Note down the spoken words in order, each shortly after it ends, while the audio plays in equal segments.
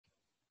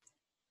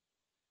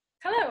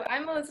Hello,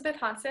 I'm Elizabeth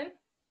Hodgson,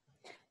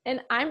 And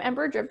I'm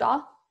Ember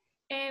Drivdahl.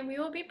 and we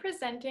will be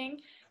presenting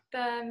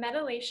the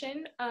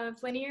metallation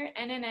of linear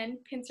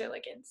NNN Pincer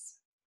ligands.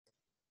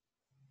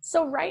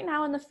 So right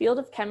now in the field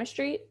of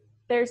chemistry,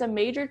 there's a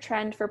major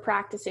trend for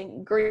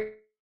practicing greener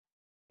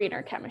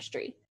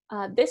chemistry.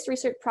 This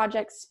research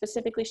project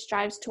specifically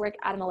strives to work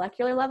at a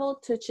molecular level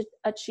to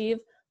achieve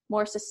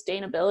more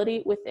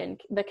sustainability within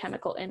the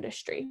chemical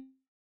industry.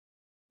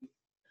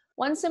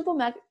 One simple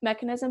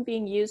mechanism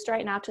being used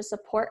right now to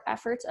support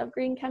efforts of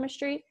green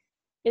chemistry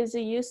is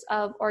the use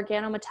of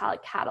organometallic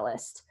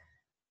catalysts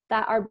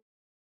that are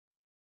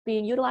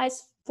being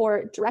utilized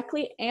for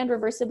directly and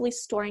reversibly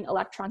storing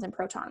electrons and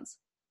protons.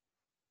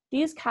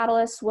 These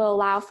catalysts will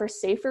allow for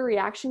safer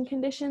reaction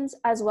conditions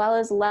as well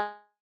as less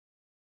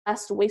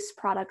waste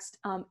products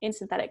in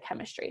synthetic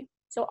chemistry.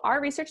 So our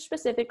research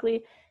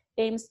specifically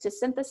aims to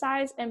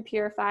synthesize and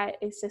purify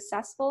a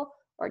successful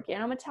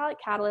organometallic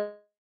catalyst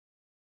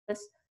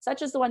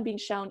such as the one being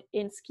shown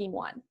in scheme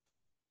 1.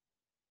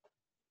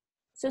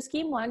 So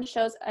scheme 1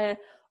 shows an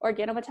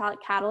organometallic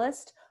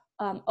catalyst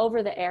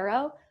over the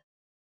arrow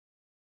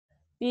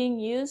being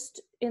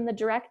used in the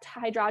direct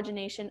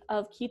hydrogenation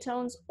of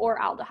ketones or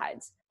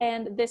aldehydes.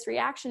 And this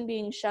reaction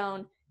being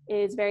shown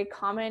is very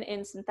common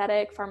in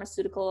synthetic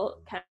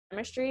pharmaceutical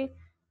chemistry.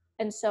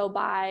 And so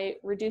by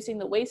reducing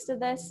the waste of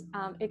this,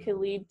 it could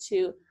lead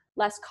to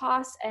less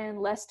cost and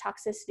less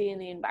toxicity in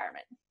the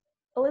environment.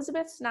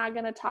 Elizabeth's now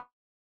going to talk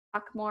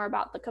more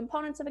about the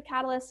components of a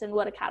catalyst and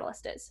what a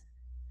catalyst is.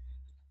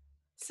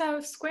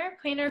 So square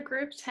planar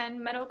group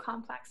 10 metal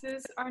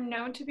complexes are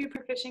known to be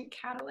proficient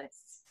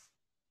catalysts.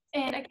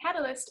 And a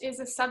catalyst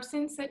is a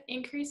substance that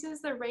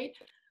increases the rate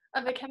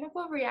of a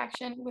chemical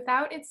reaction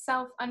without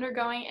itself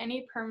undergoing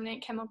any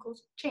permanent chemical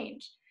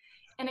change.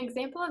 An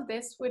example of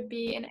this would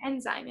be an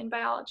enzyme in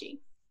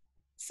biology.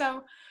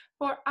 So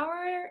for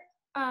our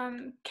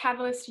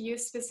catalyst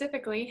use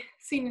specifically,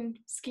 seen in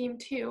scheme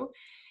 2,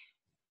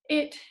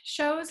 it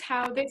shows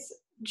how this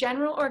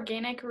general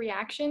organic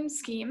reaction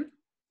scheme,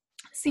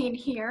 seen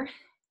here,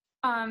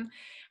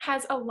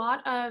 has a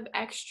lot of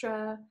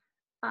extra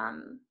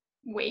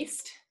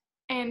waste.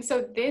 And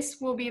so this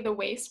will be the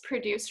waste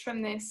produced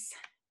from this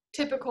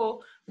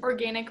typical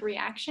organic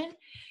reaction.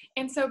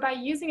 And so by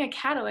using a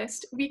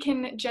catalyst, we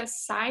can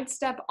just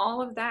sidestep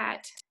all of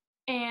that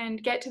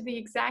and get to the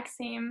exact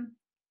same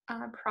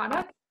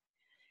product.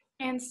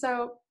 And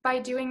so by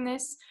doing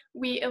this,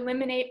 we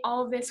eliminate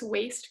all of this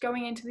waste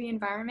going into the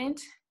environment.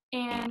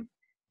 And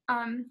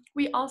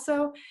we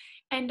also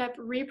end up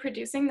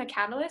reproducing the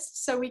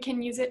catalyst so we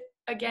can use it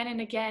again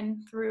and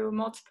again through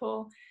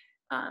multiple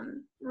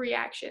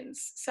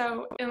reactions.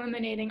 So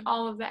eliminating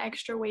all of the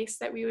extra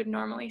waste that we would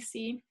normally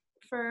see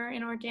for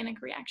an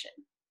organic reaction.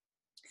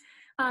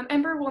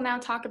 Ember will now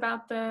talk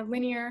about the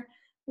linear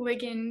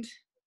ligand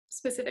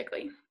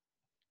specifically.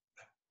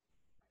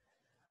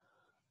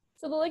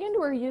 So the ligand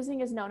we're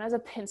using is known as a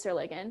Pincer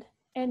ligand,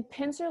 and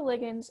Pincer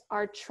ligands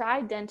are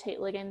tridentate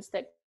ligands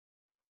that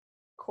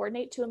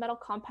coordinate to a metal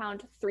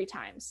compound 3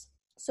 times.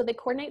 So they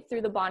coordinate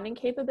through the bonding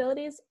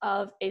capabilities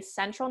of a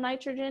central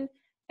nitrogen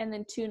and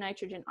then 2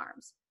 nitrogen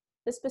arms.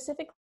 The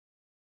specific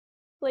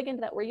ligand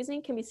that we're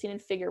using can be seen in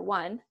figure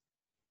 1.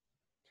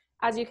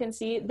 As you can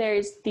see,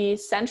 there's the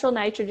central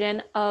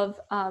nitrogen of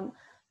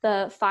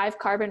the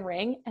 5-carbon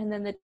ring and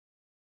then the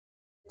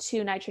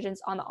 2 nitrogens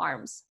on the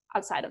arms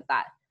outside of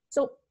that.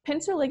 So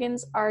Pincer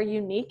ligands are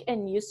unique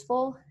and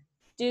useful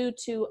due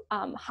to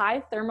high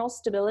thermal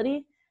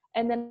stability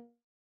and then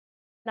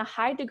a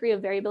high degree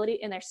of variability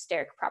in their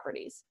steric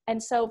properties.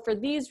 And so for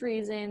these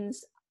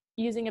reasons,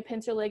 using a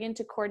Pincer ligand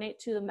to coordinate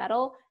to the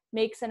metal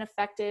makes an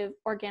effective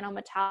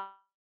organometallic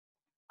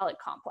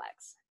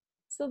complex.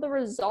 So the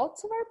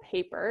results of our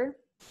paper,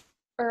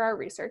 or our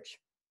research,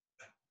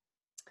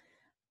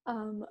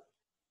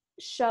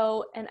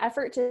 show an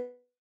effort to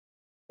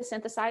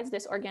synthesize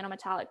this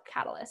organometallic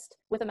catalyst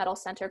with a metal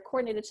center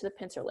coordinated to the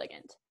Pincer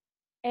ligand.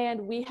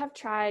 And we have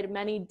tried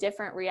many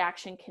different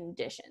reaction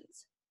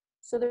conditions.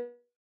 So the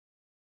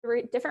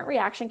different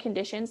reaction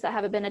conditions that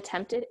have been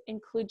attempted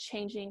include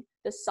changing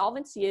the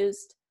solvents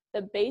used,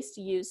 the base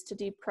used to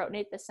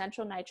deprotonate the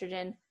central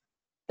nitrogen,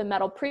 the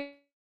metal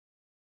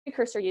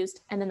precursor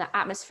used, and then the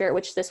atmosphere at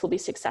which this will be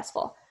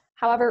successful.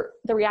 However,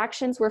 the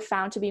reactions were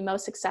found to be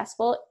most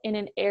successful in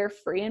an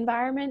air-free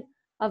environment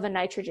of a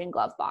nitrogen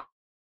glove box.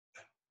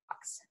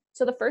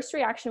 So the first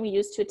reaction we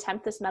used to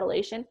attempt this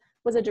metallation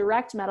was a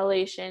direct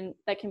metallation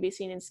that can be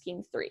seen in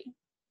scheme 3.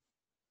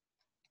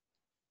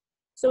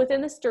 So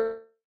within this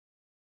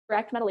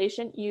direct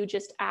metallation, you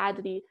just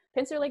add the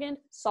Pincer ligand,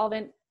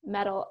 solvent,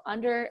 metal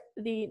under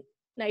the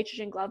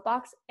nitrogen glove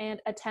box and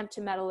attempt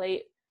to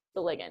metallate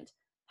the ligand.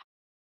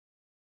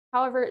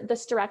 However,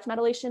 this direct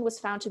metallation was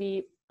found to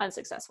be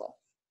unsuccessful.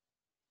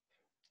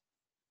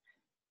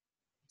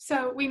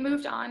 So we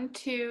moved on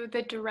to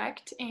the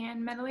direct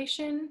and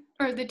metallation,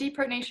 or the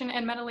deprotonation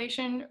and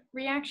metallation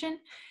reaction.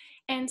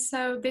 And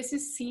so this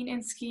is seen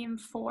in scheme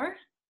 4.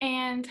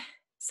 And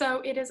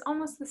so it is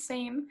almost the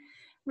same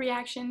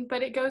reaction,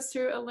 but it goes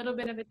through a little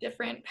bit of a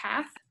different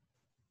path.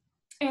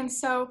 And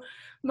so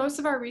most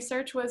of our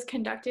research was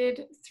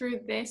conducted through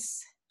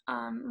this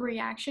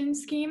reaction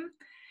scheme,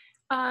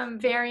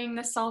 varying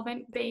the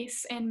solvent,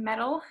 base, and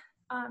metal,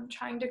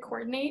 trying to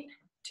coordinate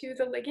to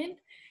the ligand.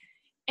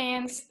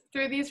 And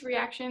through these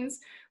reactions,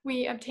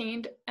 we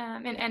obtained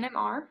an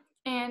NMR.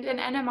 And an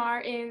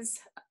NMR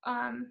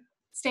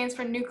stands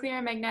for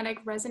nuclear magnetic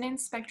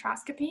resonance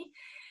spectroscopy.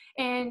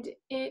 And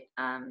it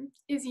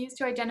is used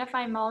to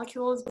identify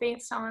molecules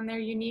based on their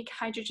unique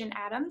hydrogen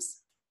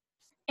atoms.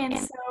 And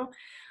so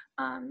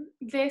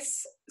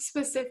this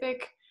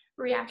specific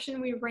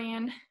reaction we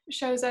ran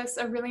shows us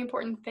a really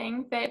important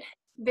thing, that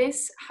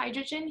this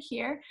hydrogen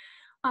here,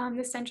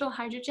 the central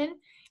hydrogen,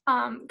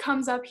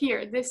 comes up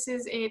here. This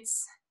is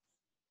its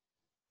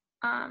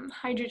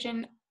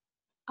hydrogen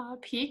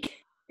peak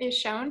is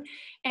shown.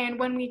 And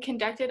when we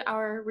conducted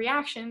our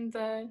reaction,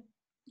 the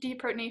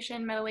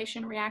deprotonation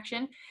metallation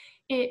reaction,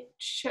 it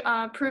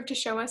proved to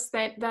show us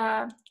that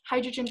the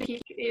hydrogen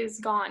peak is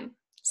gone.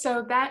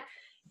 So that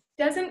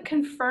doesn't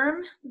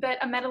confirm that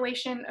a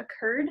metallation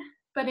occurred,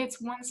 but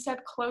it's one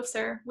step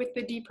closer with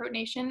the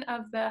deprotonation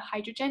of the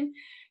hydrogen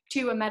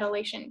to a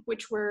metallation,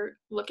 which we're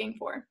looking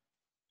for.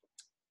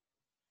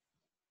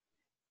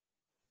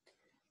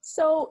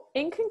 So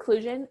in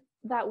conclusion,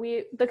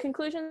 the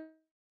conclusions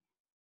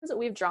that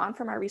we've drawn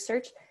from our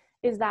research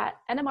is that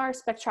NMR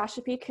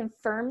spectroscopy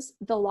confirms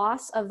the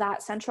loss of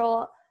that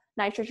central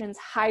nitrogen's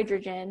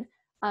hydrogen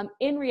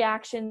in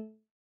reactions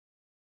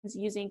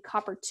using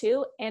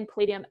copper-2 and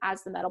palladium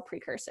as the metal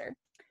precursor.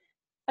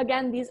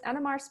 Again, these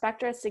NMR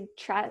spectra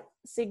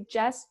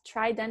suggest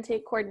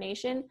tridentate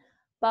coordination,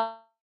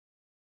 but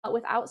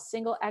without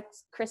single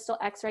crystal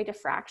X-ray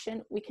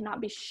diffraction, we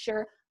cannot be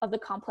sure of the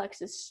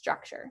complex's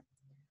structure.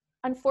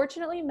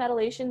 Unfortunately,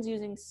 metallations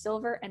using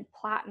silver and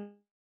platinum,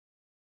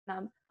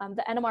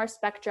 the NMR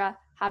spectra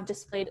have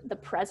displayed the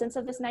presence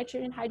of this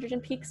nitrogen-hydrogen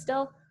peak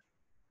still,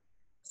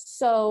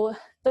 so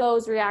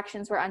those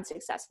reactions were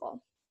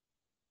unsuccessful.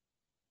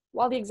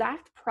 While the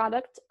exact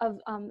product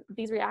of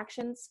these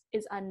reactions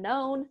is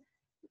unknown,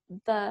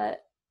 the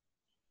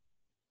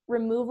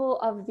removal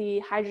of the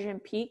hydrogen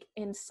peak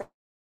in some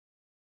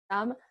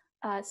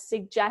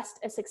suggest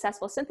a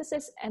successful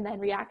synthesis, and then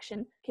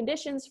reaction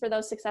conditions for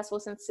those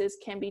successful syntheses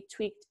can be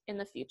tweaked in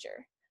the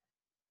future.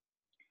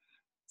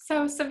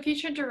 So some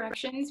future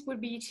directions would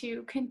be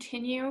to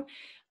continue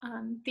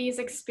these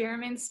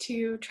experiments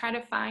to try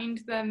to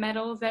find the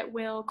metal that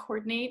will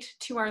coordinate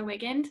to our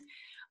ligand,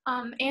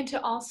 and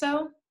to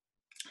also,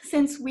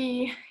 since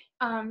we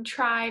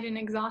tried and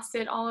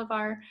exhausted all of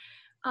our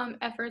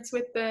efforts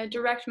with the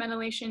direct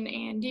metallation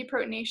and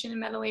deprotonation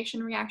and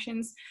metallation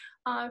reactions,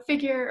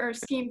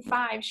 scheme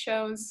 5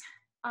 shows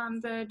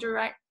the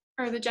direct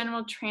or the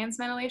general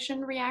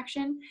transmetallation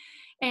reaction,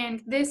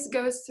 and this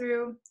goes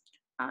through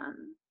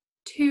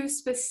 2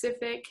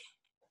 specific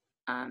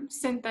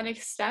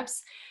synthetic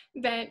steps.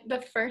 That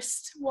the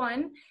first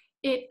one,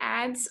 it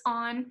adds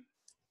on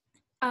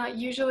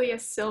usually a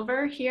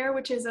silver here,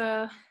 which is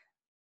a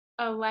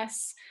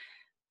less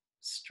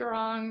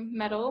strong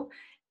metal,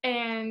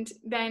 and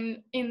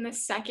then in the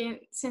second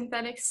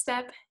synthetic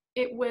step,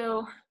 it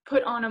will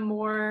put on a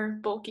more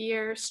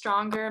bulkier,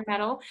 stronger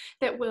metal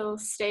that will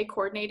stay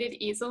coordinated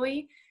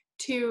easily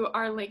to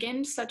our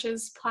ligand, such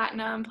as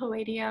platinum,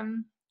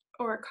 palladium,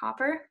 or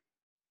copper.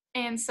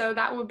 And so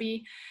that will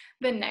be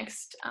the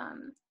next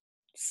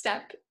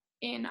step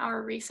in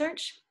our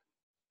research.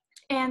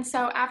 And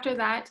so after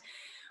that,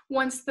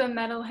 once the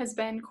metal has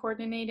been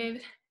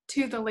coordinated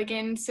to the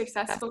ligand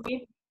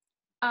successfully,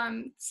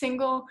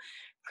 single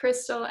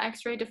crystal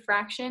X-ray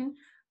diffraction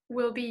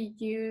will be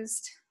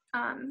used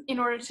in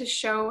order to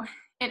show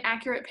an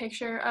accurate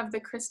picture of the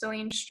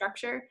crystalline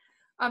structure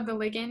of the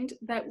ligand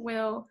that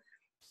will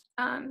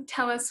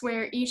tell us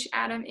where each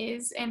atom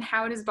is and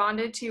how it is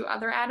bonded to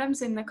other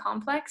atoms in the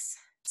complex.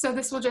 So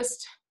this will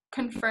just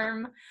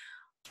confirm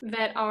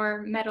that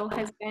our metal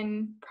has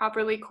been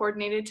properly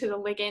coordinated to the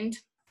ligand.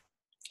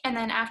 And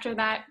then after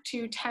that,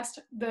 to test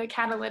the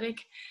catalytic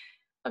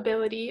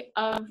ability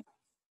of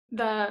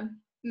the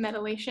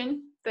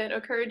metallation that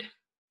occurred.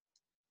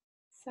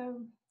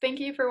 So thank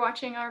you for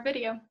watching our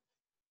video.